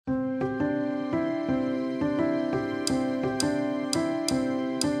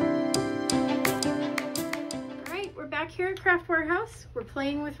Craft Warehouse. We're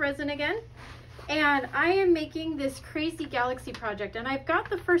playing with resin again, and I am making this crazy galaxy project, and I've got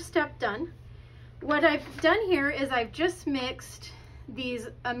the first step done. What I've done here is I've just mixed these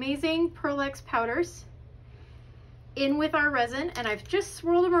amazing Pearl X powders in with our resin, and I've just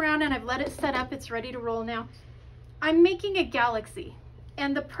swirled them around and I've let it set up. It's ready to roll now. I'm making a galaxy,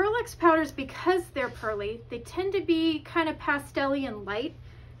 and the Pearl X powders, because they're pearly, they tend to be kind of pastel-y and light.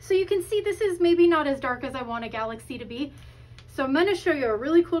 So you can see this is maybe not as dark as I want a galaxy to be. So I'm going to show you a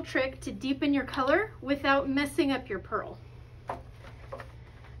really cool trick to deepen your color without messing up your pearl.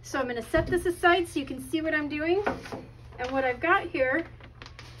 So I'm going to set this aside so you can see what I'm doing. And what I've got here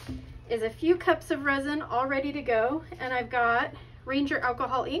is a few cups of resin all ready to go. And I've got Ranger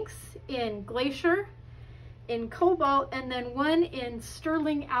alcohol inks in Glacier, in Cobalt, and then one in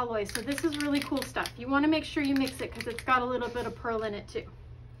Sterling Alloy. So this is really cool stuff. You want to make sure you mix it because it's got a little bit of pearl in it too.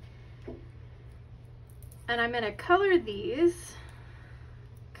 And I'm going to color these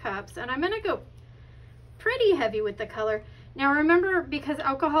cups, and I'm going to go pretty heavy with the color. Now remember, because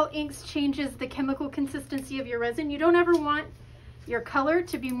alcohol inks changes the chemical consistency of your resin, you don't ever want your color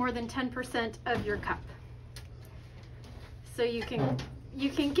to be more than 10% of your cup. So you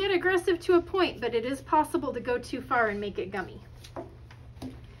can get aggressive to a point, but it is possible to go too far and make it gummy.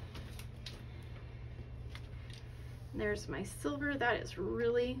 There's my silver. That is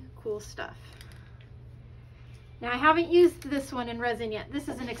really cool stuff. Now I haven't used this one in resin yet. This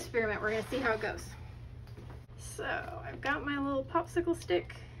is an experiment. We're going to see how it goes. So I've got my little popsicle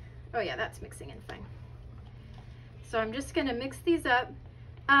stick. Oh yeah, that's mixing in fine. So I'm just going to mix these up.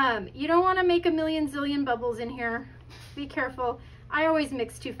 You don't want to make a million zillion bubbles in here. Be careful. I always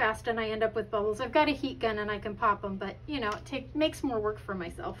mix too fast and I end up with bubbles. I've got a heat gun and I can pop them, but you know, it makes more work for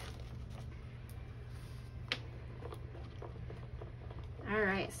myself. All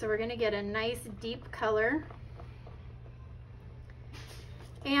right, so we're going to get a nice deep color.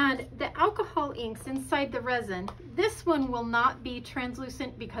 And the alcohol inks inside the resin, this one will not be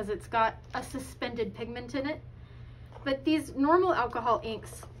translucent because it's got a suspended pigment in it. But these normal alcohol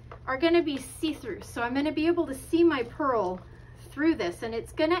inks are going to be see-through. So I'm going to be able to see my pearl through this, and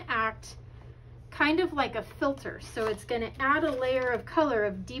it's going to act kind of like a filter. So it's going to add a layer of color,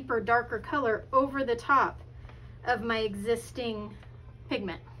 of deeper, darker color over the top of my existing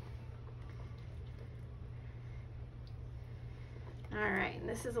pigment. All right, and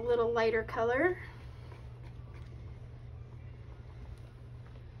this is a little lighter color.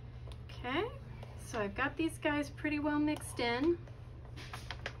 Okay, so I've got these guys pretty well mixed in.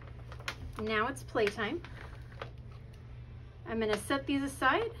 Now it's playtime. I'm gonna set these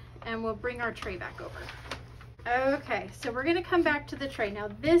aside and we'll bring our tray back over. Okay, so we're gonna come back to the tray. Now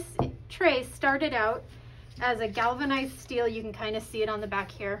this tray started out as a galvanized steel. You can kind of see it on the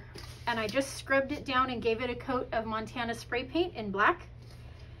back here. And I just scrubbed it down and gave it a coat of Montana spray paint in black.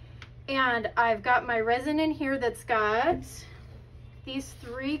 And I've got my resin in here that's got these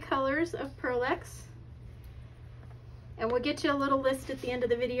 3 colors of Pearl X. And we'll get you a little list at the end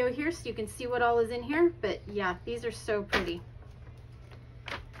of the video here so you can see what all is in here. But yeah, these are so pretty.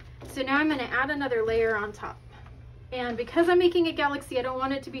 So now I'm going to add another layer on top. And because I'm making a galaxy, I don't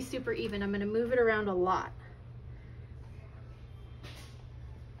want it to be super even. I'm going to move it around a lot.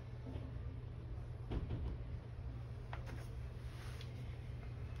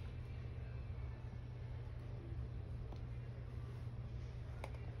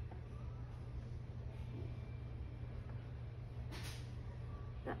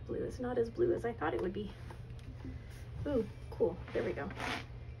 That blue is not as blue as I thought it would be. Ooh, cool. There we go.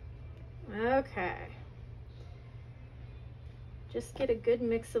 Okay. Just get a good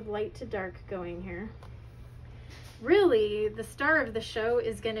mix of light to dark going here. Really, the star of the show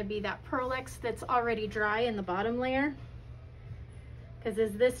is going to be that Pearl X that's already dry in the bottom layer. Because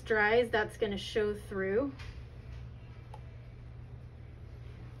as this dries, that's going to show through.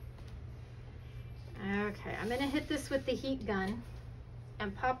 Okay, I'm going to hit this with the heat gun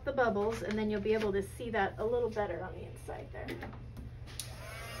and pop the bubbles, and then you'll be able to see that a little better on the inside there.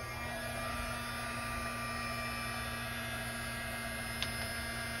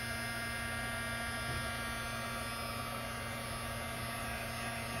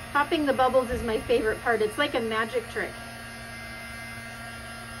 Popping the bubbles is my favorite part. It's like a magic trick,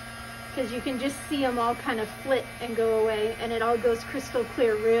 because you can just see them all kind of flit and go away, and it all goes crystal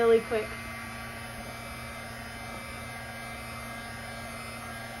clear really quick.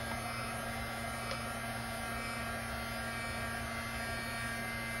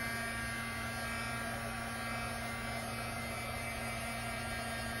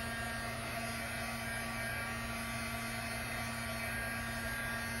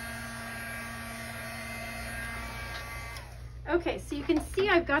 Okay, so you can see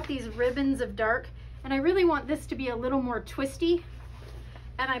I've got these ribbons of dark, and I really want this to be a little more twisty.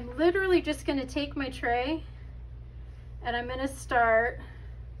 And I'm literally just gonna take my tray and I'm gonna start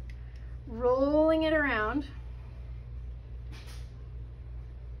rolling it around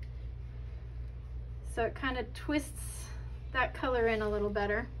so it kind of twists that color in a little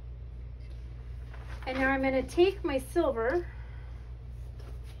better. And now I'm gonna take my silver.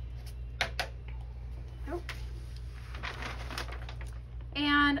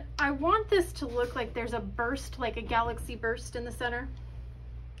 And I want this to look like there's a burst, like a galaxy burst in the center.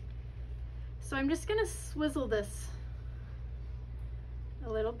 So I'm just gonna swizzle this a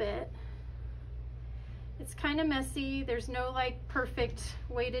little bit. It's kind of messy. There's no like perfect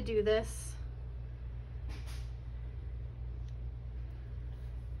way to do this.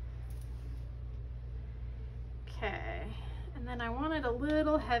 Okay, and then I want it a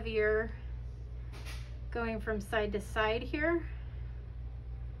little heavier going from side to side here.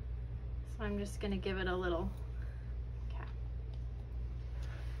 So I'm just gonna give it a little, okay.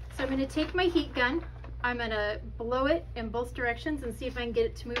 So I'm gonna take my heat gun, I'm gonna blow it in both directions and see if I can get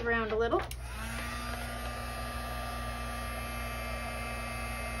it to move around a little.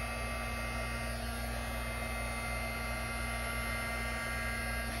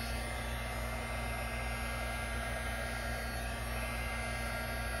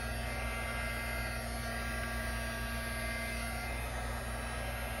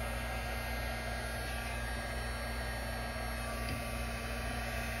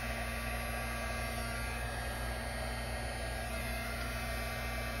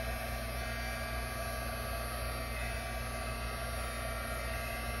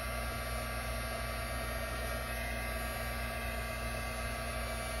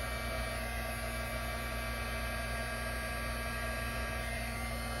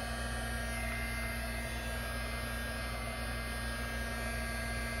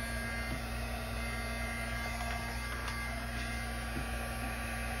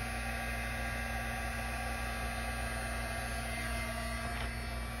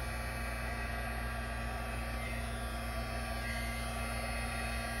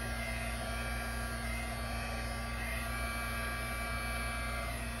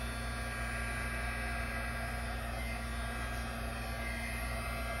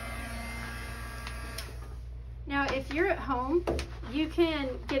 Now, if you're at home, you can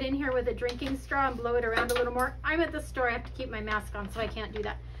get in here with a drinking straw and blow it around a little more. I'm at the store, I have to keep my mask on, so I can't do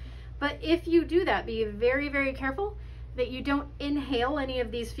that. But if you do that, be very, very careful that you don't inhale any of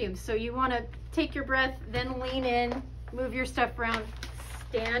these fumes. So you want to take your breath, then lean in, move your stuff around,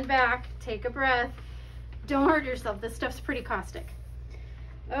 stand back, take a breath. Don't hurt yourself. This stuff's pretty caustic.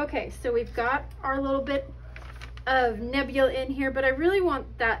 Okay, so we've got our little bit of nebula in here, but I really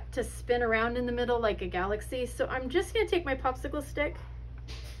want that to spin around in the middle like a galaxy. So I'm just going to take my popsicle stick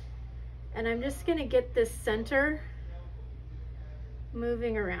and I'm just going to get this center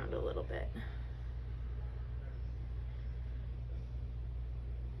moving around a little bit.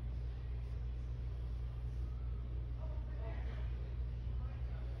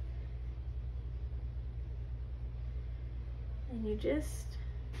 And you just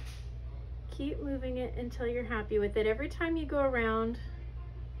keep moving it until you're happy with it. Every time you go around,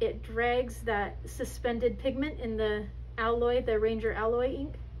 it drags that suspended pigment in the alloy, the Ranger alloy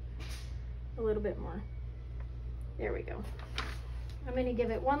ink, a little bit more. There we go. I'm going to give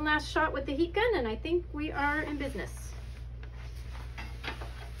it one last shot with the heat gun, and I think we are in business.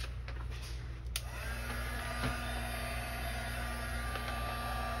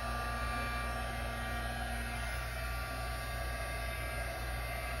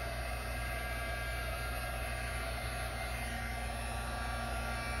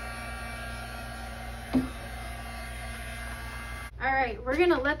 Alright, we're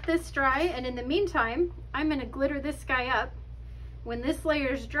gonna let this dry, and in the meantime, I'm gonna glitter this guy up. When this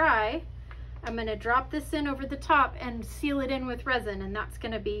layer's dry, I'm gonna drop this in over the top and seal it in with resin, and that's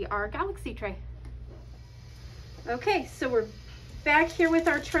gonna be our galaxy tray. Okay, so we're back here with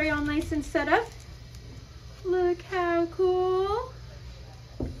our tray all nice and set up. Look how cool.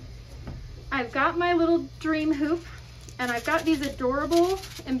 I've got my little dream hoop, and I've got these adorable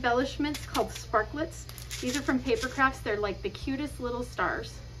embellishments called sparklets. These are from Paper Crafts. They're like the cutest little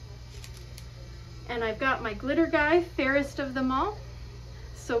stars. And I've got my glitter guy, fairest of them all.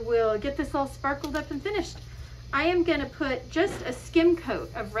 So we'll get this all sparkled up and finished. I am gonna put just a skim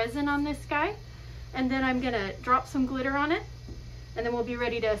coat of resin on this guy, and then I'm gonna drop some glitter on it, and then we'll be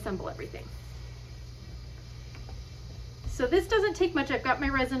ready to assemble everything. So this doesn't take much. I've got my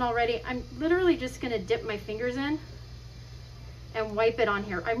resin already. I'm literally just gonna dip my fingers in and wipe it on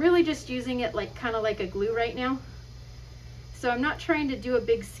here. I'm really just using it like kind of like a glue right now. So I'm not trying to do a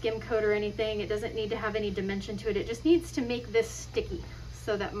big skim coat or anything. It doesn't need to have any dimension to it. It just needs to make this sticky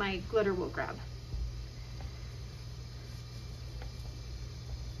so that my glitter will grab.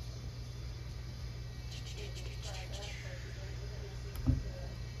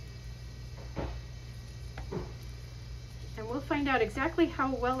 And we'll find out exactly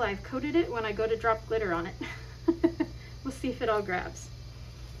how well I've coated it when I go to drop glitter on it. We'll see if it all grabs.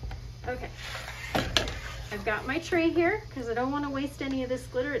 Okay. I've got my tray here because I don't want to waste any of this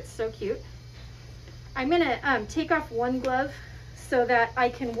glitter. It's so cute. I'm going to take off one glove so that I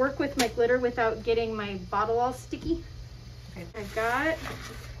can work with my glitter without getting my bottle all sticky. Okay. I've got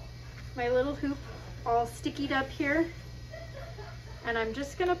my little hoop all stickied up here. And I'm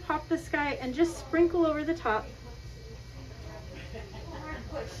just going to pop this guy and just sprinkle over the top.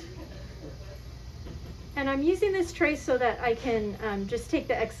 And I'm using this tray so that I can just take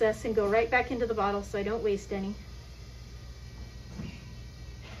the excess and go right back into the bottle so I don't waste any.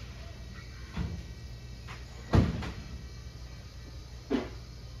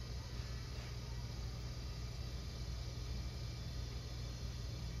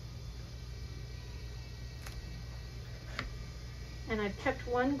 And I've kept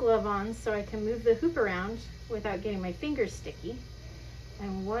one glove on so I can move the hoop around without getting my fingers sticky.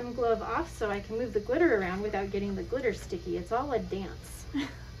 And one glove off so I can move the glitter around without getting the glitter sticky. It's all a dance.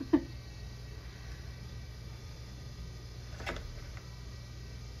 Come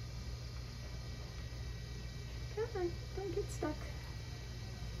on, don't get stuck.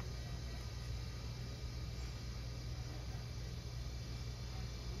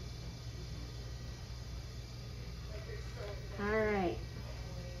 All right.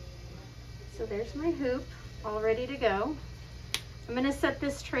 So there's my hoop, all ready to go. I'm going to set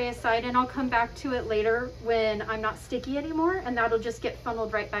this tray aside and I'll come back to it later when I'm not sticky anymore, and that'll just get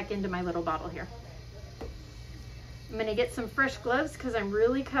funneled right back into my little bottle here. I'm going to get some fresh gloves because I'm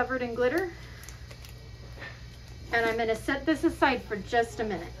really covered in glitter. And I'm going to set this aside for just a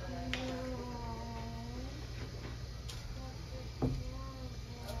minute.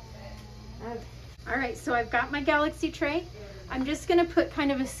 Okay. All right, so I've got my Galaxy tray. I'm just going to put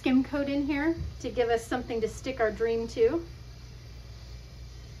kind of a skim coat in here to give us something to stick our dream to.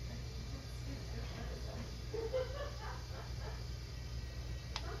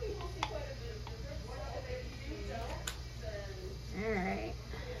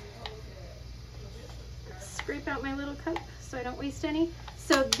 Scrape out my little cup so I don't waste any.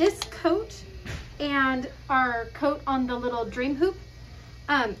 So this coat and our coat on the little dream hoop,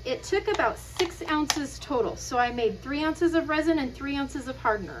 it took about 6 ounces total. So I made 3 ounces of resin and 3 ounces of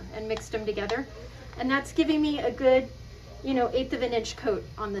hardener and mixed them together. And that's giving me a good, 1/8 of an inch coat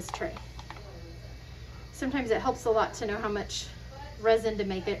on this tray. Sometimes it helps a lot to know how much resin to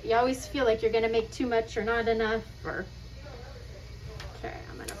make it. You always feel like you're gonna make too much or not enough. Okay,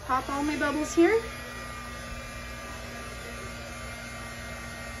 I'm gonna pop all my bubbles here.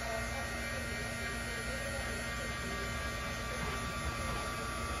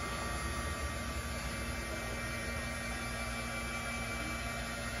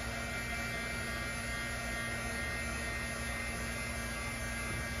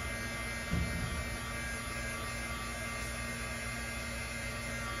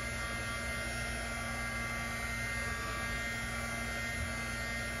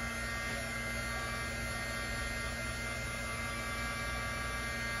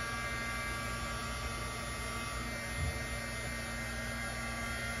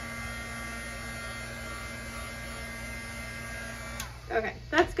 Okay,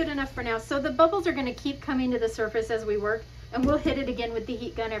 that's good enough for now. So the bubbles are going to keep coming to the surface as we work, and we'll hit it again with the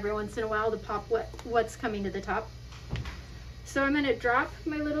heat gun every once in a while to pop what's coming to the top. So I'm going to drop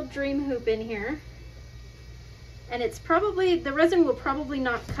my little dream hoop in here, and it's probably, the resin will probably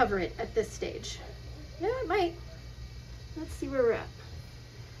not cover it at this stage. Yeah, it might. Let's see where we're at.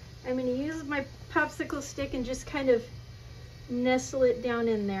 I'm going to use my popsicle stick and just kind of nestle it down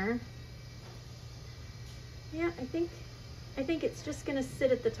in there. Yeah, I think it's just gonna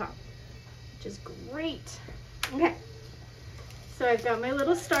sit at the top, which is great. Okay, so I've got my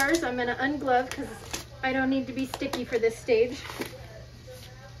little stars. I'm gonna unglove because I don't need to be sticky for this stage.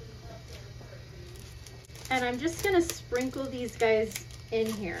 And I'm just gonna sprinkle these guys in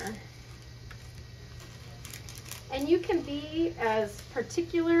here. And you can be as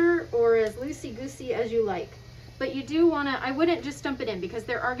particular or as loosey-goosey as you like. But you do wanna, I wouldn't just dump it in because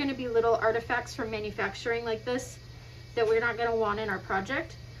there are gonna be little artifacts from manufacturing like this that we're not gonna want in our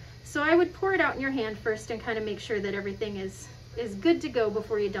project. So I would pour it out in your hand first and kind of make sure that everything is good to go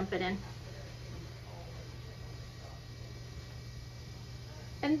before you dump it in.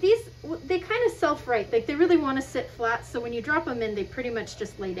 And And these, they kind of self-right, like they really want to sit flat, so when you drop them in, they pretty much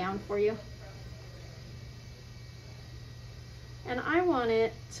just lay down for you. And I want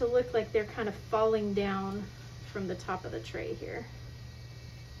it to look like they're kind of falling down from the top of the tray here.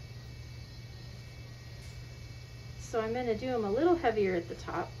 So I'm going to do them a little heavier at the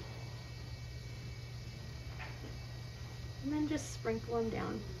top. And then just sprinkle them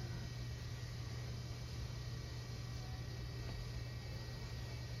down.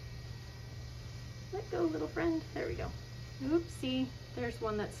 Let go, little friend. There we go. Oopsie. There's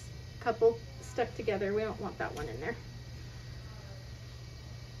one that's a couple stuck together. We don't want that one in there.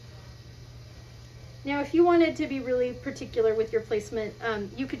 Now, if you wanted to be really particular with your placement,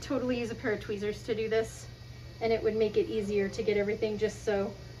 you could totally use a pair of tweezers to do this, and it would make it easier to get everything just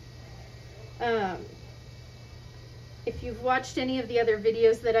so. If you've watched any of the other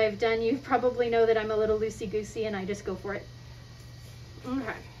videos that I've done, you probably know that I'm a little loosey-goosey and I just go for it.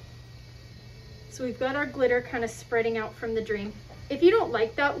 Okay. So we've got our glitter kind of spreading out from the dream. If you don't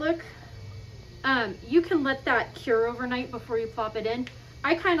like that look, you can let that cure overnight before you plop it in.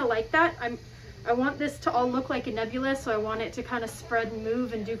 I kind of like that. I want this to all look like a nebula, so I want it to kind of spread and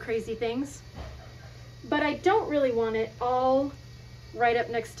move and do crazy things. But I don't really want it all right up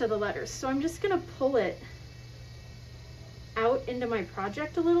next to the letters. So I'm just gonna pull it out into my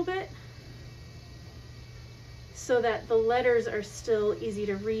project a little bit so that the letters are still easy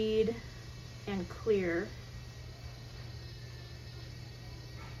to read and clear.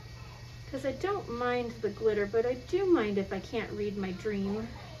 Because I don't mind the glitter, but I do mind if I can't read my dream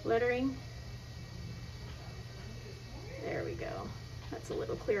lettering. There we go. That's a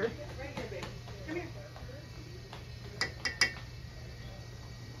little clearer. Come here.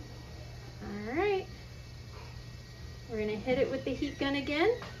 All right. We're gonna hit it with the heat gun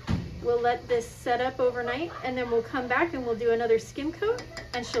again. We'll let this set up overnight, and then we'll come back and we'll do another skim coat,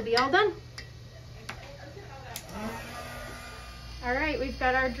 and she'll be all done. All right, we've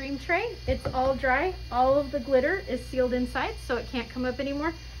got our dream tray. It's all dry. All of the glitter is sealed inside, so it can't come up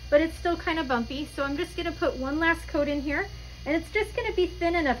anymore, but it's still kind of bumpy. So I'm just gonna put one last coat in here, and it's just gonna be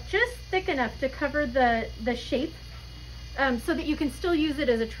thin enough, just thick enough to cover the shape, so that you can still use it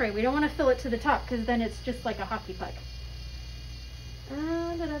as a tray. We don't wanna fill it to the top because then it's just like a hockey puck.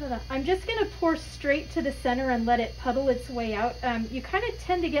 I'm just gonna pour straight to the center and let it puddle its way out. You kind of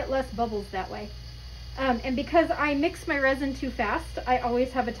tend to get less bubbles that way. And because I mix my resin too fast, I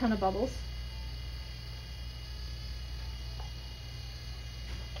always have a ton of bubbles.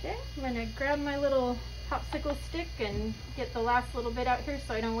 Okay, I'm gonna grab my little popsicle stick and get the last little bit out here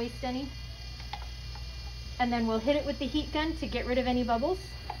so I don't waste any. And then we'll hit it with the heat gun to get rid of any bubbles.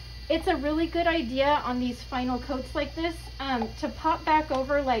 It's a really good idea on these final coats like this to pop back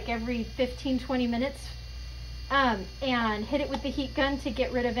over like every 15-20 minutes and hit it with the heat gun to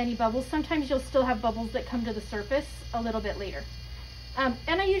get rid of any bubbles. Sometimes you'll still have bubbles that come to the surface a little bit later. And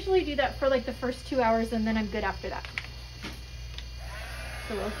I usually do that for like the first 2 hours, and then I'm good after that.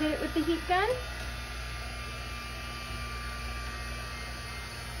 So we'll hit it with the heat gun.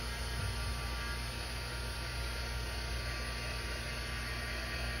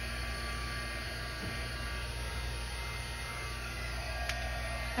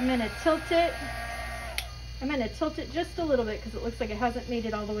 I'm gonna tilt it. I'm gonna tilt it just a little bit because it looks like it hasn't made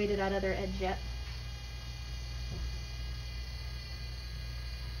it all the way to that other edge yet.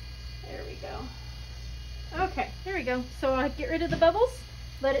 There we go. Okay, there we go. So I'll get rid of the bubbles,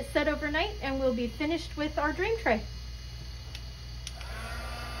 let it set overnight, and we'll be finished with our dream tray.